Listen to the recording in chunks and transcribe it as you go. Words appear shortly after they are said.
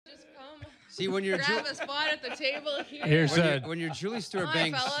See, when you're grab a spot at the table here. when you're Julie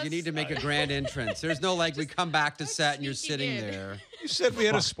Stewart-Binks, you need to make a grand entrance. There's no like we come back to set and you're sitting there. You said we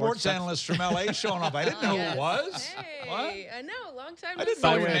had a sports analyst from LA showing up. I didn't know who it was. Hey, What? I know, long time. I didn't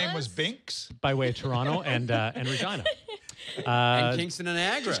know your name was Binks. By way of Toronto and Regina. And Kingston and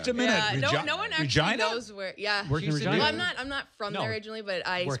Niagara. Just a minute. Yeah, no one actually Regina? knows where. Yeah, Working in Regina? well, I'm not from there originally, but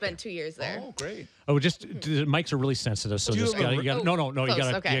I Working. spent 2 years there. Oh, great. Oh, just the mics are really sensitive, so just have a- you gotta, no, Close,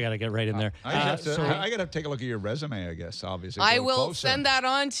 you okay. gotta get right in there. I got to take a look at your resume, I guess, obviously. I Go will closer. send that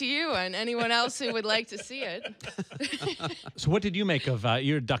on to you and anyone else who would like to see it. So what did you make of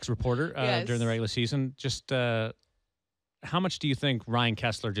you're a Ducks reporter Yes. during the regular season? Just how much do you think Ryan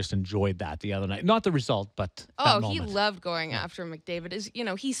Kesler just enjoyed that the other night? Not the result, but that Oh, he moment. loved going after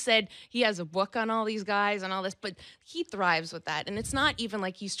McDavid. He said he has a book on all these guys and all this, but he thrives with that. And it's not even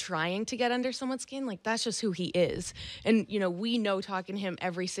like he's trying to get under someone's skin. Like, that's just who he is. And, we know talking to him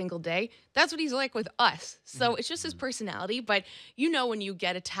every single day, that's what he's like with us. So it's just his personality. But when you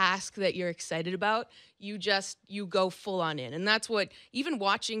get a task that you're excited about, you go full on in. And that's what, even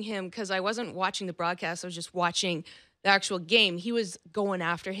watching him, because I wasn't watching the broadcast, I was just watching the actual game, he was going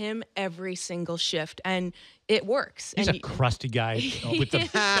after him every single shift, and it works. He's and a crusty guy with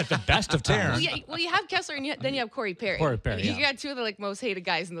at the best of times. well, you have Kesler, and then you have Corey Perry. Corey Perry, You got two of the most hated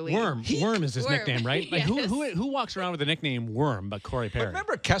guys in the league. Worm is his Worm. nickname, right? Like Yes. who walks around with the nickname Worm but Corey Perry? But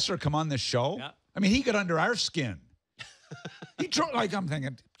remember Kessler come on this show? Yeah. I mean, he got under our skin. I'm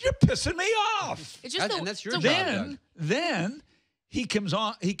thinking, you're pissing me off. It's just And that's your it's job, a- Doug. Then he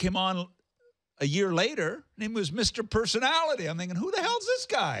came on a year later, and he was Mr. Personality. I'm thinking, who the hell's this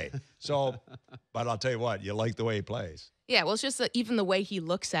guy? So, but I'll tell you what, you like the way he plays. Yeah, well, it's just even the way he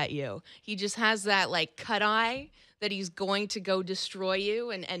looks at you. He just has that cut eye that he's going to go destroy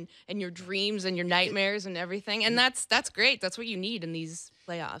you and your dreams and your nightmares and everything. And that's great. That's what you need in these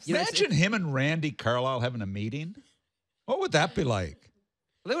playoffs. Imagine him and Randy Carlisle having a meeting. What would that be like?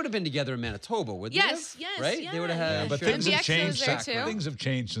 Well, they would have been together in Manitoba, wouldn't Yes, they? yes, Right? yeah. They would have Yeah, had. but sure. things have MBX changed. was there too. Things have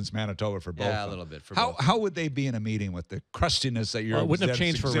changed since Manitoba for both. Yeah, a of them. little bit for How both. how would they be in a meeting with the crustiness that you're? Well, it wouldn't have that's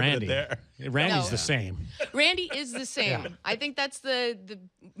changed for exhibited Randy. there? Randy's No. the same. Randy is the same. I think that's the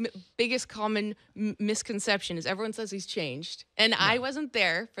biggest common misconception is everyone says he's changed. And I wasn't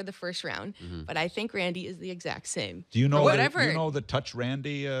there for the first round, but I think Randy is the exact same. Do you know? Or whatever. Do you know the Touch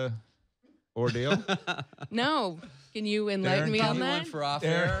Randy ordeal? No. Can you enlighten me Give on you one that? for off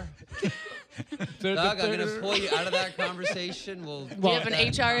There. air. Doug, I'm going to pull you out of that conversation. We'll Do you have an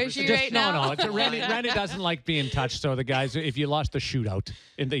HR issue right now? No. Randy doesn't like being touched. So the guys, if you lost the shootout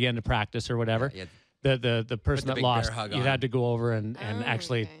in the end of practice or whatever, Yeah, the person the that big lost, bear hug you on. had to go over and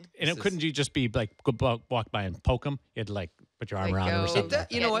actually, okay. and it couldn't you just be like walk by and poke him? You had to put your arm around him or go- something.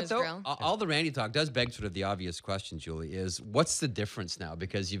 It You know Get in what, his though? grill. All the Randy talk does beg sort of the obvious question, Julie, is what's the difference now?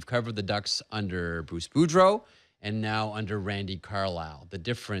 Because you've covered the Ducks under Bruce Boudreau and now under Randy Carlisle. The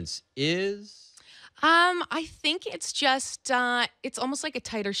difference is? I think it's just it's almost like a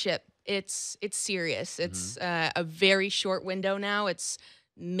tighter ship. It's serious. It's a very short window now. It's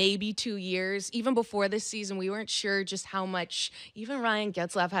maybe 2 years. Even before this season, we weren't sure just how much even Ryan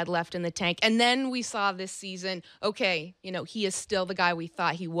Kesler had left in the tank. And then we saw this season, okay, he is still the guy we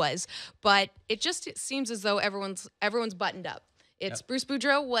thought he was. But it seems as though everyone's buttoned up. It's Bruce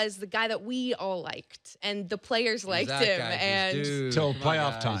Boudreau was the guy that we all liked, and the players liked That him. guy, And dude, Till come on,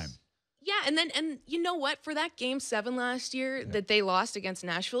 playoff guys. time. yeah, and you know what? For that Game 7 last year that they lost against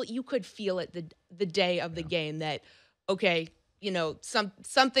Nashville, you could feel it the day of the game that, okay,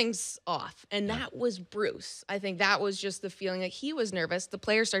 something's off. And that was Bruce. I think that was just the feeling like he was nervous. The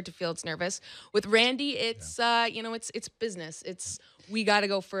players start to feel it's nervous. With Randy, it's it's business. It's we got to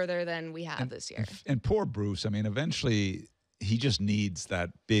go further than we have this year. And poor Bruce. I mean, eventually he just needs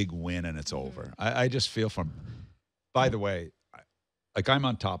that big win and it's over. I just feel by the way, I'm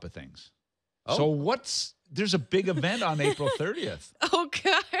on top of things. Oh. So there's a big event on April 30th. Oh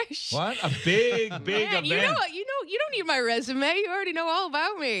gosh. What? A big Man, event. you don't need my resume. You already know all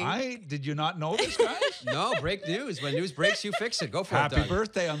about me. Did you not know this, guys? No, break news. When news breaks, you fix it. Go for it, Happy Doug.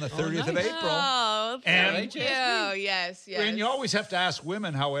 birthday on the 30th of nice. April. Oh, And- thank you. Yes. And you always have to ask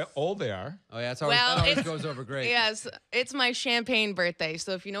women how old they are. Oh, yeah, that Well, always it's- goes over great. Yes, it's my champagne birthday.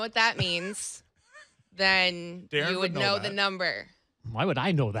 So if you know what that means, then Darren you would would know know the that. number. Why would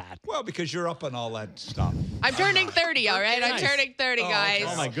I know that? Well, because you're up on all that stuff. I'm turning 30, all right? I'm Nice. turning 30, guys.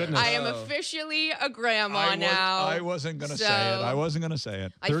 Oh, my goodness. I am officially a grandma I now. I wasn't going to say it. So- I wasn't going to say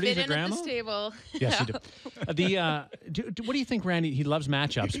it. I 30 fit is a in at grandma? this table. Yes, you do. What do you think, Randy? He loves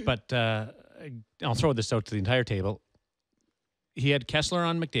matchups, but I'll throw this out to the entire table. He had Kesler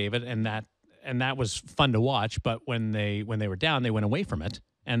on McDavid, and that was fun to watch. But when they were down, they went away from it.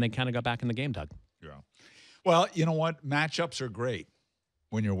 and they kind of got back in the game, Doug. Yeah. Well, you know what? Matchups are great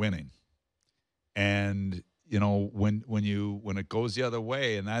when you're winning. And when it goes the other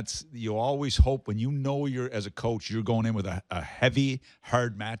way, and that's, you always hope when you're as a coach, you're going in with a heavy,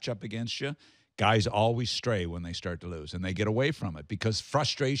 hard matchup against you. Guys always stray when they start to lose, and they get away from it because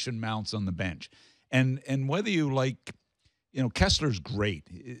frustration mounts on the bench. And whether you like, Kesler's great.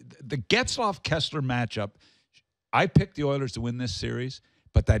 The Getzlaf-Kesler matchup, I picked the Oilers to win this series,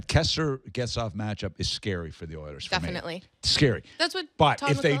 but that Kesler-Getzlaf matchup is scary for the Oilers. Definitely. For me. Scary. That's what but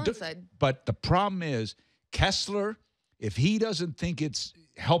Todd if they McClellan said. But the problem is, Kesler, if he doesn't think it's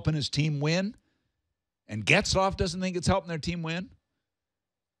helping his team win, and Getzlaf doesn't think it's helping their team win,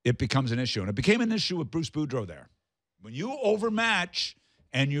 it becomes an issue. And it became an issue with Bruce Boudreau there. When you overmatch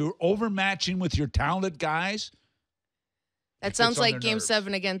and you're overmatching with your talented guys, that sounds like Game nerves.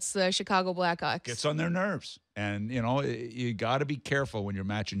 7 against the Chicago Blackhawks. Gets on their nerves. And, you got to be careful when you're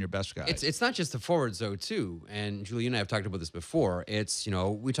matching your best guys. It's not just the forwards, though, too. And Julie and I have talked about this before. It's,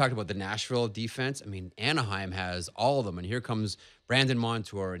 we talked about the Nashville defense. I mean, Anaheim has all of them. And here comes Brandon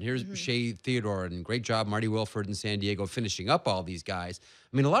Montour, and here's Shea Theodore, and great job, Marty Wilford in San Diego, finishing up all these guys.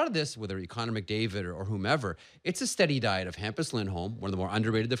 I mean, a lot of this, whether you're Connor McDavid or whomever, it's a steady diet of Hampus Lindholm, one of the more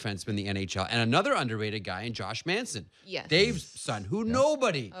underrated defensemen in the NHL, and another underrated guy in Josh Manson. Yes. Dave's son, who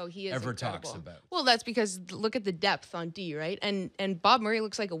nobody he is ever incredible. talks about. Well, that's because look at the depth on D, right? And Bob Murray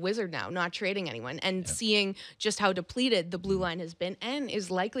looks like a wizard now, not trading anyone, and seeing just how depleted the blue line has been, and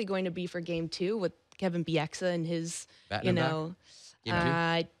is likely going to be for Game 2 with Kevin Bieksa and his, Batting Game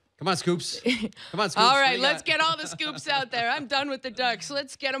 2? Come on, Scoops. Come on, Scoops. All right, let's get all the scoops out there. I'm done with the Ducks.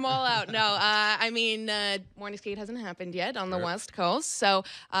 Let's get them all out. No, morning skate hasn't happened yet on the West Coast, so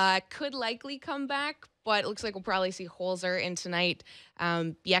could likely come back, but it looks like we'll probably see Holzer in tonight.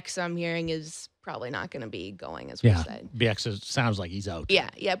 Bieksa, I'm hearing, is probably not going to be going, as we said. BX sounds like he's out.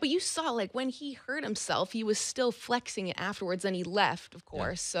 Yeah, but you saw, like, when he hurt himself, he was still flexing it afterwards, and he left, of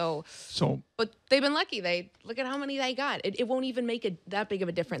course. So, but they've been lucky. Look at how many they got. It won't even make that big of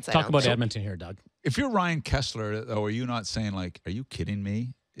a difference. Talk about Edmonton here, Doug. if you're Ryan Kesler, though, are you not saying, like, are you kidding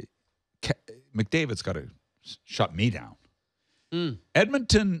me? McDavid's got to shut me down.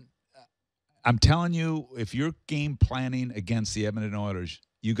 Edmonton, I'm telling you, if you're game planning against the Edmonton Oilers,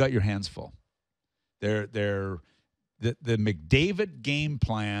 you got your hands full. The McDavid game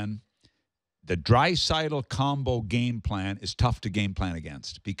plan, the Draisaitl combo game plan is tough to game plan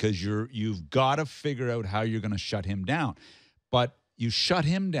against because you've got to figure out how you're going to shut him down. But you shut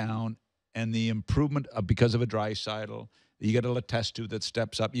him down, and the improvement because of a Draisaitl, you get a Letestu that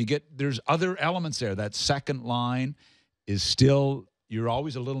steps up. There's other elements there. That second line is still. You're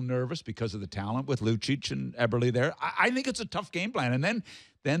always a little nervous because of the talent with Lucic and Eberle there. I think it's a tough game plan. And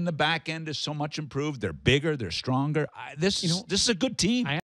then the back end is so much improved. They're bigger. They're stronger. This is a good team.